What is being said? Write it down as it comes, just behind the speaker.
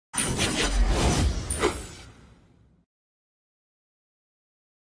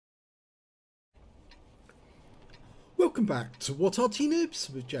Welcome back to What Arty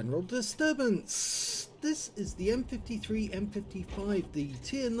Noobs with General Disturbance. This is the M53 M55, the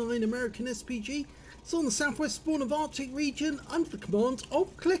Tier 9 American SPG. It's on the southwest spawn of Arctic region under the command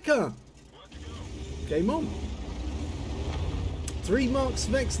of CL1CKER. Game on. 3 marks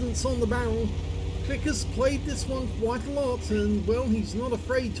of excellence on the barrel. CL1CKER's played this one quite a lot, and well, he's not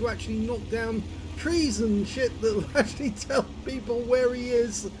afraid to actually knock down trees and shit that will actually tell people where he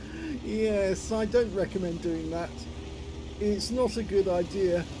is. Yes, I don't recommend doing that. It's not a good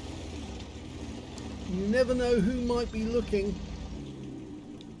idea. You never know who might be looking.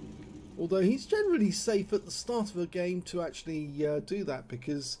 Although he's generally safe at the start of a game to actually do that,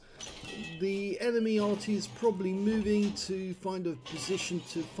 because the enemy Arty is probably moving to find a position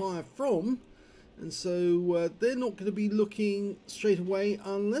to fire from, and so they're not going to be looking straight away,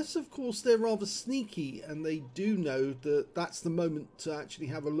 unless of course they're rather sneaky and they do know that that's the moment to actually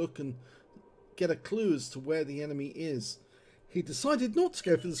have a look and get a clue as to where the enemy is. He decided not to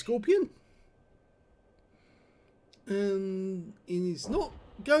go for the Scorpion, and he's not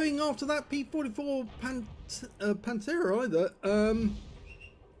going after that P44 Pantera either.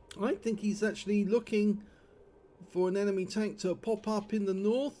 I think he's actually looking for an enemy tank to pop up in the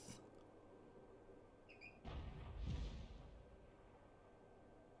north.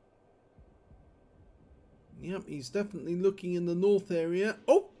 Yep, he's definitely looking in the north area.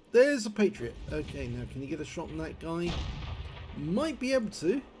 Oh, there's a Patriot. Okay, now can you get a shot on that guy? Might be able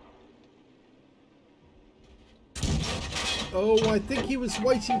to. Oh, I think he was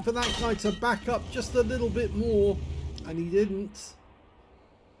waiting for that guy to back up just a little bit more, and he didn't.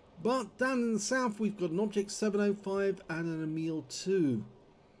 But down in the south, we've got an Object 705 and an Emil 2.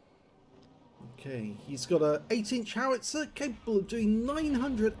 Okay, he's got a 8-inch howitzer capable of doing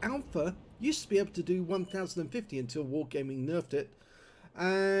 900 alpha. Used to be able to do 1050 until Wargaming nerfed it.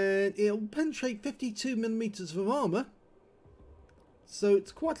 And it'll penetrate 52mm of armour. So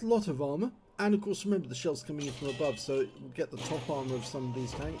it's quite a lot of armour. And of course, remember, the shell's coming in from above, so it will get the top armour of some of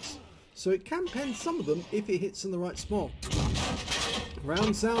these tanks. So it can pen some of them if it hits in the right spot.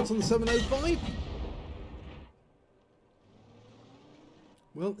 Rounds out on the 705.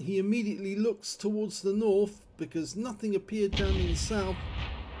 Well, he immediately looks towards the north because nothing appeared down in the south.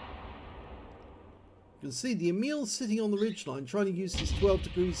 You can see the Emil sitting on the ridgeline trying to use his 12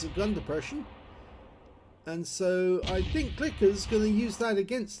 degrees of gun depression. And so I think CL1CKER's going to use that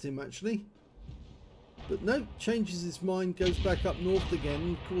against him actually. But no, changes his mind, goes back up north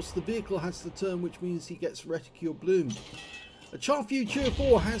again. Of course, the vehicle has to turn, which means he gets reticule bloom. A Charview Tier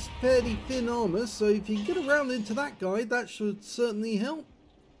 4 has fairly thin armour, so if you can get around into that guy, that should certainly help.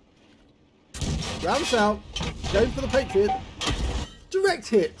 Rounds out, going for the Patriot. Direct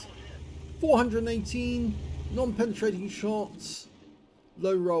hit. 418, non-penetrating shots,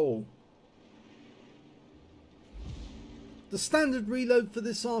 low roll. The standard reload for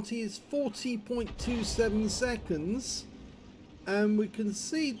this Arty is 40.27 seconds, and we can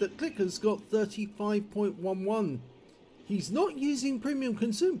see that CL1CKER's got 35.11. He's not using premium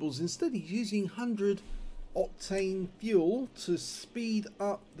consumables, instead he's using 100 octane fuel to speed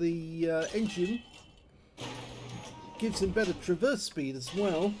up the engine. Gives him better traverse speed as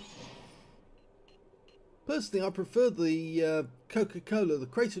well. Personally, I prefer the Coca-Cola. The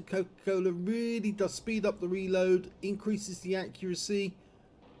crate of Coca-Cola really does speed up the reload, increases the accuracy.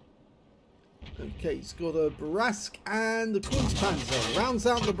 Okay, he's got a Barask and the Kunstpanzer. Rounds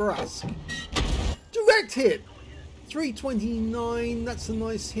out the Barask. Direct hit! 329, that's a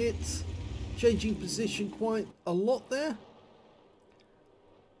nice hit. Changing position quite a lot there.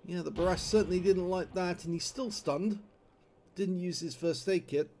 Yeah, the Barask certainly didn't like that, and he's still stunned. Didn't use his first aid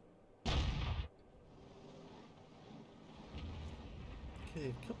kit. Okay,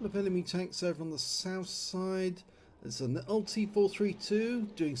 a couple of enemy tanks over on the south side. There's an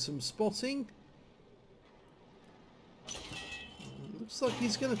LT-432 doing some spotting. Looks like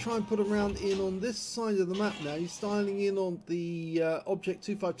he's going to try and put a round in on this side of the map now. He's dialing in on the Object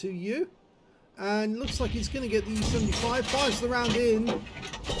 252U. And looks like he's going to get the E75. Fires the round in.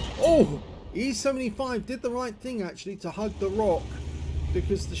 Oh! E75 did the right thing actually to hug the rock,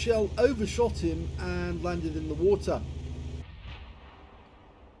 because the shell overshot him and landed in the water.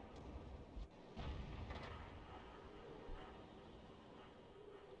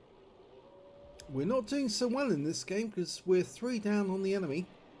 We're not doing so well in this game because we're 3 down on the enemy.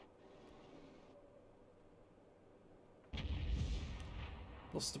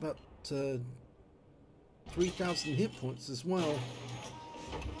 Lost about 3,000 hit points as well.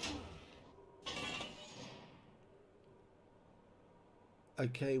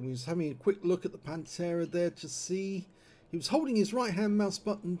 Okay, we was having a quick look at the Pantera there to see He was holding his right hand mouse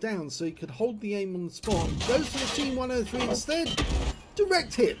button down so he could hold the aim on the spot. Goes for the Team 103 instead.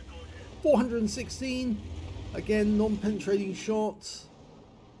 Direct hit. 416. Again, non-penetrating shot.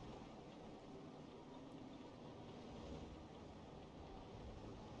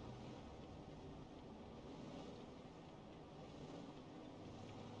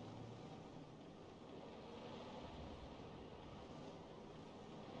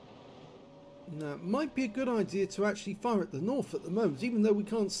 Now, it might be a good idea to actually fire at the north at the moment, even though we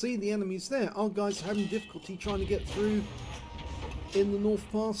can't see the enemies there. Our guys are having difficulty trying to get through in the north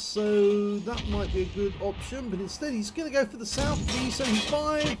pass, so that might be a good option. But instead, he's going to go for the south.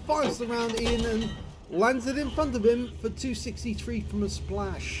 D75 fires the round in and lands it in front of him for 263 from a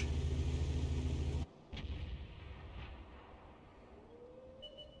splash.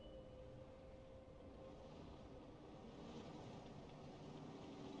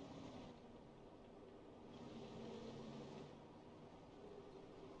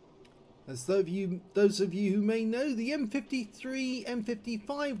 As those of you who may know, the M53,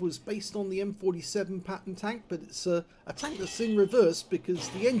 M55 was based on the M47 pattern tank, but it's a tank that's in reverse because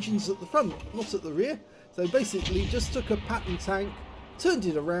the engine's at the front, not at the rear. So basically just took a pattern tank, turned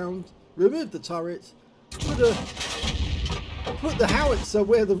it around, removed the turret, put the howitzer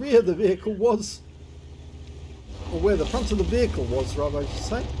where the rear of the vehicle was, or where the front of the vehicle was rather I should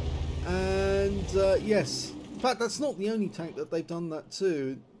say. And yes, in fact that's not the only tank that they've done that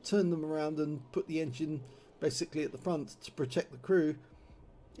to. Turn them around and put the engine basically at the front to protect the crew.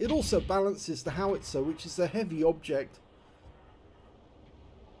 It also balances the howitzer, which is a heavy object.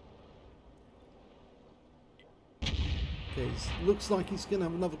 Okay, looks like he's going to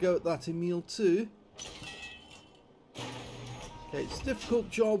have another go at that in meal 2. Okay, it's a difficult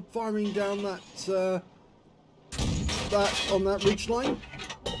job firing down that on that ridge line.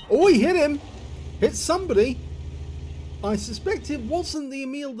 Oh, he hit him! Hit somebody! I suspect it wasn't the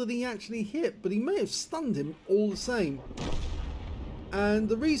Emil that he actually hit, but he may have stunned him all the same. And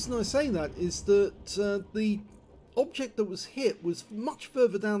the reason I say that is that the object that was hit was much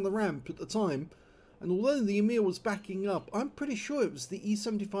further down the ramp at the time, and although the Emil was backing up, I'm pretty sure it was the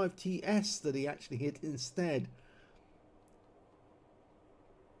E75 TS that he actually hit instead.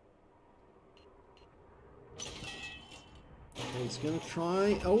 Okay, he's going to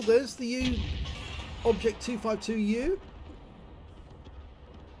try... Oh, there's the U object 252U.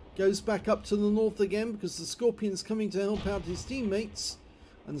 Goes back up to the north again because the Scorpion's coming to help out his teammates.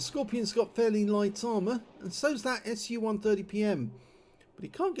 And the Scorpion's got fairly light armour. And so's that SU-130PM. But he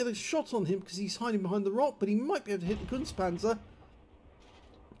can't get a shot on him because he's hiding behind the rock. But he might be able to hit the Kunstpanzer.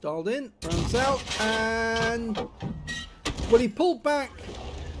 Dialed in. Rounds out. And... well, he pulled back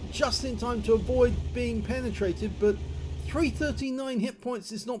just in time to avoid being penetrated. But 339 hit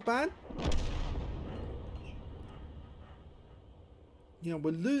points is not bad. You know,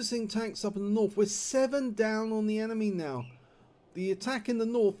 we're losing tanks up in the north. We're 7 down on the enemy now. The attack in the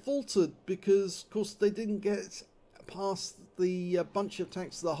north faltered because, of course, they didn't get past the bunch of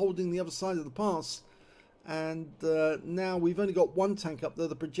tanks that are holding the other side of the pass. And now we've only got one tank up there,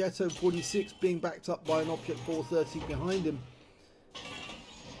 the Progetto 46, being backed up by an Object 430 behind him.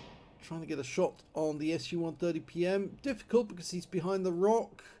 Trying to get a shot on the SU-130PM. Difficult because he's behind the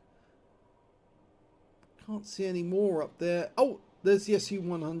rock. Can't see any more up there. Oh! There's the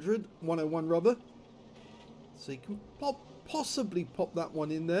SU-100, 101 rubber. So you can possibly pop that one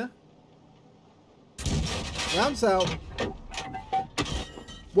in there. Rounds out.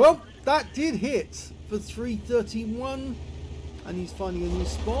 Well, that did hit for 331. And he's finding a new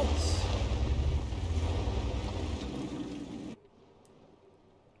spot.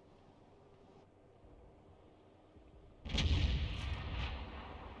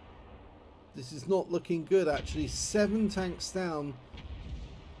 This is not looking good actually. 7 tanks down.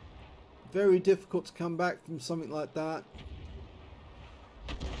 Very difficult to come back from something like that.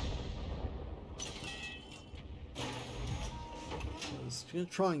 Just going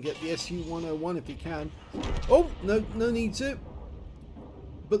to try and get the SU-101 if he can. Oh, no need to.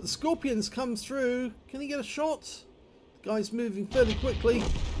 But the Scorpions come through. Can he get a shot? The guy's moving fairly quickly.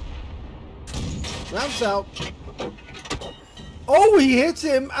 Rounds out. Oh, he hit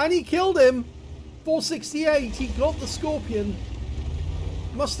him and he killed him. 468. He got the Scorpion.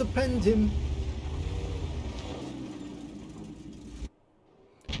 Must have penned him.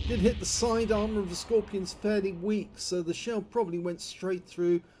 Did hit the side armor of the Scorpion's fairly weak, so the shell probably went straight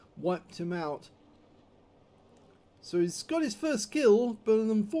through, wiped him out. So he's got his first kill, but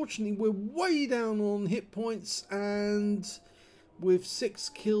unfortunately we're way down on hit points, and with 6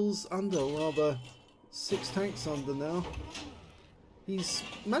 kills under, or rather 6 tanks under now. He's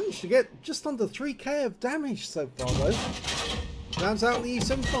managed to get just under 3k of damage so far though. Rounds out the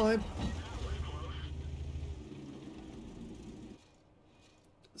E75.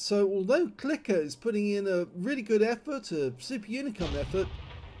 So although CL1CKER is putting in a really good effort, a super unicum effort,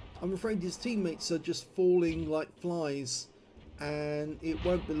 I'm afraid his teammates are just falling like flies, and it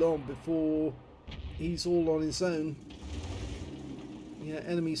won't be long before he's all on his own. Yeah,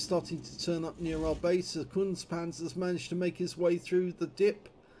 enemies starting to turn up near our base. The Kunstpanzer's managed to make his way through the dip,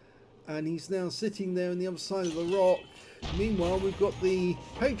 and he's now sitting there on the other side of the rock. Meanwhile, we've got the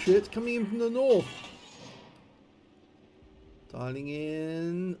Patriot coming in from the north. Dialing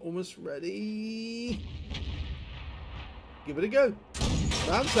in, almost ready. Give it a go.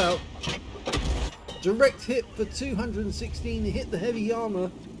 Bounce out. Direct hit for 216. Hit the heavy armor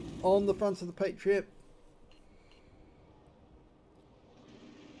on the front of the Patriot.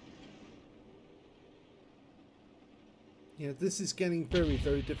 Yeah, this is getting very,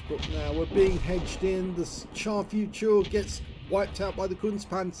 very difficult now. We're being hedged in. The CL1CKER gets wiped out by the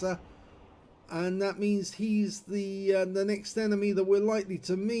Kunstpanzer, and that means he's the next enemy that we're likely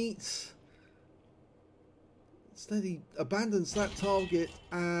to meet. Instead, he abandons that target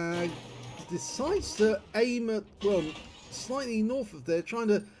and decides to aim at, well, slightly north of there, trying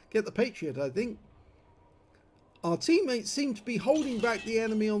to get the Patriot, I think. Our teammates seem to be holding back the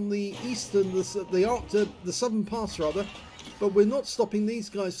enemy on the eastern, the southern pass rather, but we're not stopping these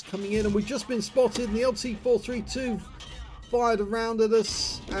guys coming in, and we've just been spotted, and the LT-432 fired a round at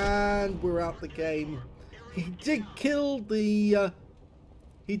us, and we're out the game. He did kill the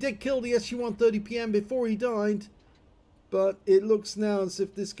SU-130PM before he died, but it looks now as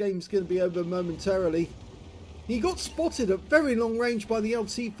if this game's going to be over momentarily. He got spotted at very long range by the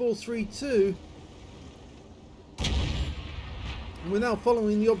LT-432. We're now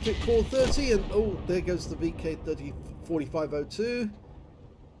following the Object 430, and oh, there goes the VK-4502.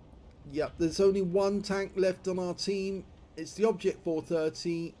 Yep, there's only one tank left on our team. It's the Object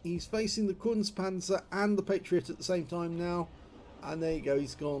 430. He's facing the Kunstpanzer and the Patriot at the same time now, and there you go,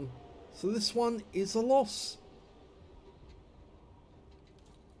 he's gone. So this one is a loss.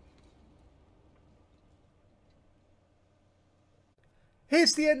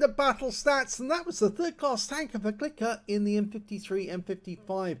 Here's the end of battle stats, and that was the third class tanker for CL1CKER in the M53,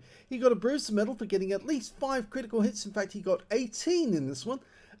 M55. He got a Bruiser medal for getting at least 5 critical hits. In fact, he got 18 in this one.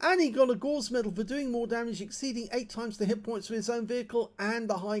 And he got a Gauze medal for doing more damage, exceeding 8 times the hit points of his own vehicle, and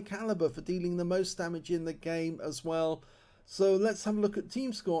the high caliber for dealing the most damage in the game as well. So let's have a look at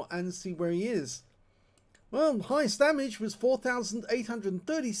team score and see where he is. Well, highest damage was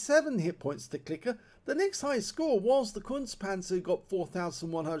 4,837 hit points to CL1CKER. The next highest score was the Kunstpanzer, who got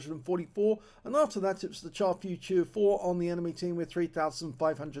 4,144, and after that it was the CL1CKER 4 on the enemy team with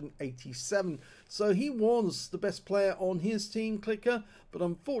 3,587. So he was the best player on his team, CL1CKER, but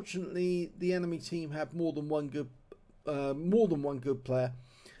unfortunately the enemy team had more than one good player.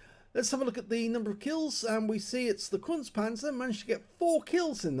 Let's have a look at the number of kills, and we see it's the Kunstpanzer managed to get 4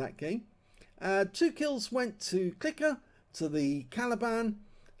 kills in that game. 2 kills went to CL1CKER, to the Caliban,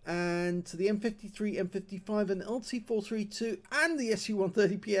 and to the M53, M55, and LT-432, and the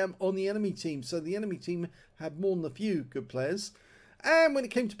SU-130PM on the enemy team. So the enemy team had more than a few good players. And when it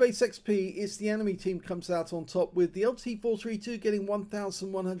came to base XP, it's the enemy team comes out on top, with the LT-432 getting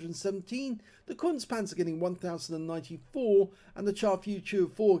 1,117, the Kunstpanzer getting 1,094, and the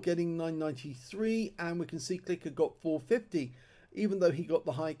CL1CKER 4 getting 993, and we can see CL1CKER got 450, even though he got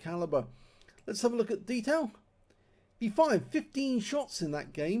the high caliber. Let's have a look at detail. He fired 15 shots in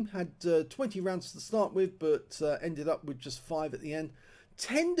that game, had 20 rounds to start with, but ended up with just 5 at the end.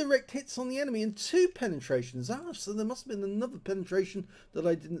 10 direct hits on the enemy and 2 penetrations. So there must have been another penetration that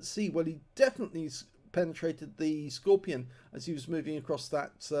I didn't see. Well, he definitely penetrated the Scorpion as he was moving across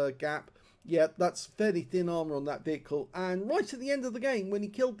that gap. Yeah, that's fairly thin armor on that vehicle. And right at the end of the game, when he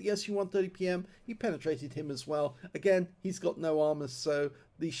killed the SU-130PM, he penetrated him as well. Again, he's got no armor, so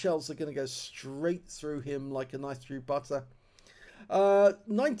these shells are going to go straight through him like a knife through butter.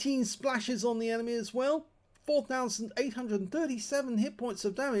 19 splashes on the enemy as well. 4,837 hit points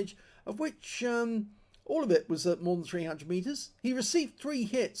of damage, of which all of it was at more than 300 meters. He received 3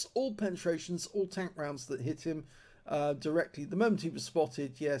 hits, all penetrations, all tank rounds that hit him directly. The moment he was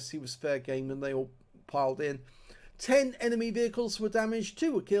spotted, yes, he was fair game, and they all piled in. 10 enemy vehicles were damaged,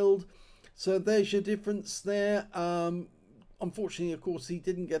 2 were killed. So there's your difference there. Unfortunately, of course, he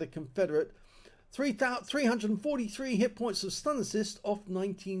didn't get a Confederate. 343 hit points of stun assist off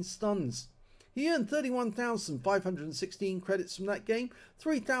 19 stuns. He earned 31,516 credits from that game,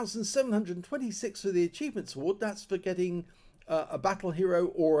 3,726 for the Achievements Award. That's for getting a Battle Hero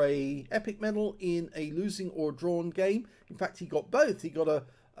or a Epic Medal in a losing or drawn game. In fact, he got both. He got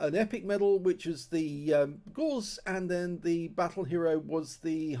a an epic medal, which was the Gauze, and then the battle hero was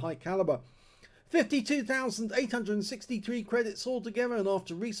the high caliber. 52,863 credits altogether, and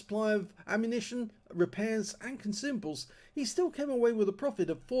after resupply of ammunition, repairs and consumables, he still came away with a profit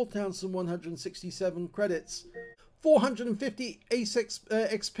of 4,167 credits. 450 Ace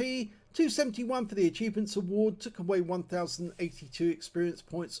XP, 271 for the Achievements Award, took away 1,082 experience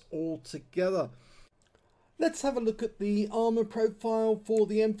points altogether. Let's have a look at the armor profile for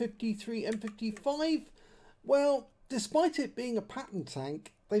the M53, M55. Well, despite it being a pattern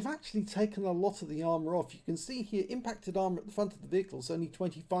tank, they've actually taken a lot of the armor off. You can see here, impacted armor at the front of the vehicle is only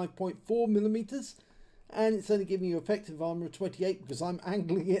 25.4 millimeters, and it's only giving you effective armor of 28 because I'm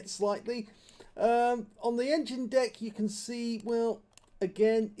angling it slightly. On the engine deck, you can see, well,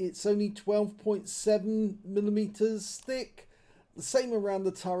 again, it's only 12.7 millimeters thick. The same around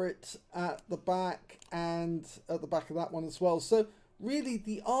the turret at the back and at the back of that one as well. So really,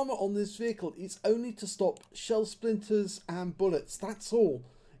 the armor on this vehicle is only to stop shell splinters and bullets. That's all.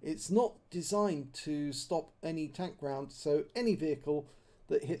 It's not designed to stop any tank round. So any vehicle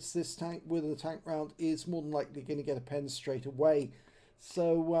that hits this tank with a tank round is more than likely going to get a pen straight away.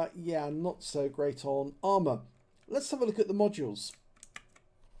 So yeah, not so great on armor. Let's have a look at the modules.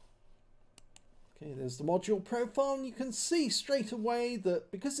 Okay, there's the module profile, and you can see straight away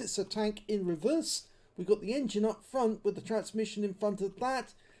that because it's a tank in reverse, we've got the engine up front with the transmission in front of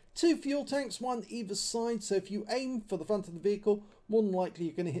that. 2 fuel tanks, one either side, so if you aim for the front of the vehicle, more than likely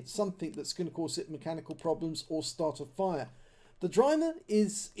you're going to hit something that's going to cause it mechanical problems or start a fire. The driver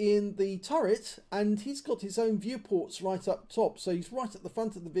is in the turret, and he's got his own viewports right up top, so he's right at the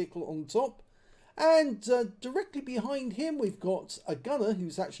front of the vehicle on top. And directly behind him we've got a gunner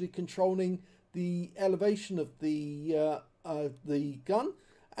who's actually controlling the elevation of the gun,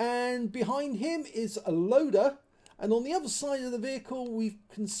 and behind him is a loader, and on the other side of the vehicle we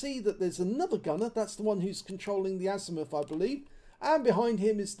can see that there's another gunner. That's the one who's controlling the azimuth, I believe, and behind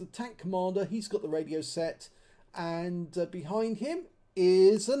him is the tank commander. He's got the radio set, and behind him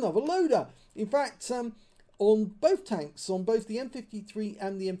is another loader. In fact, on both tanks, on both the M53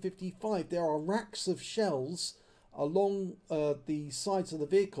 and the M55, there are racks of shells along the sides of the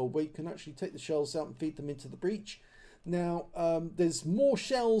vehicle where you can actually take the shells out and feed them into the breech. Now, there's more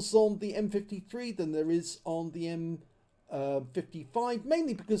shells on the M53 than there is on the M55,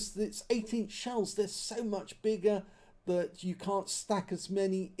 mainly because it's 8-inch shells. They're so much bigger that you can't stack as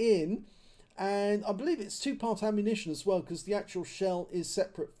many in. And I believe it's 2-part ammunition as well, because the actual shell is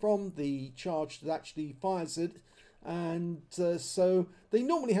separate from the charge that actually fires it. And so they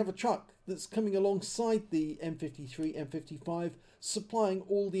normally have a truck that's coming alongside the M53, M55, supplying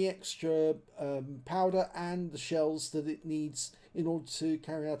all the extra powder and the shells that it needs in order to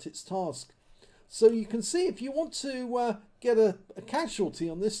carry out its task. So you can see, if you want to get a casualty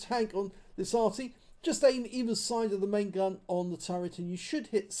on this tank, on this Arty, just aim either side of the main gun on the turret and you should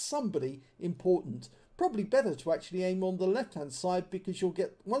hit somebody important. Probably better to actually aim on the left hand side, because you'll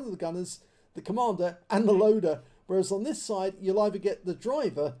get one of the gunners, the commander and the loader, whereas on this side you'll either get the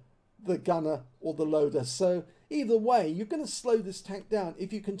driver, the gunner or the loader. So either way, you're going to slow this tank down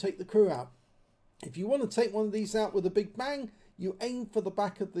if you can take the crew out. If you want to take one of these out with a big bang, you aim for the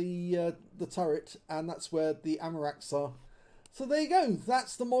back of the turret, and that's where the ammo racks are. So there you go,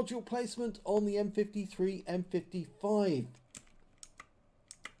 that's the module placement on the M53, M55.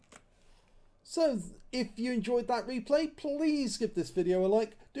 So if you enjoyed that replay, please give this video a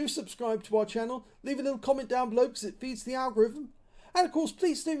like, do subscribe to our channel, leave a little comment down below because it feeds the algorithm. And of course,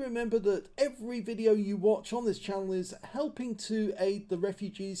 please do remember that every video you watch on this channel is helping to aid the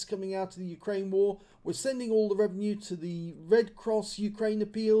refugees coming out of the Ukraine war. We're sending all the revenue to the Red Cross Ukraine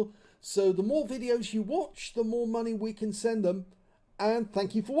Appeal. So the more videos you watch, the more money we can send them. And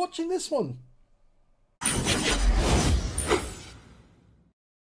thank you for watching this one.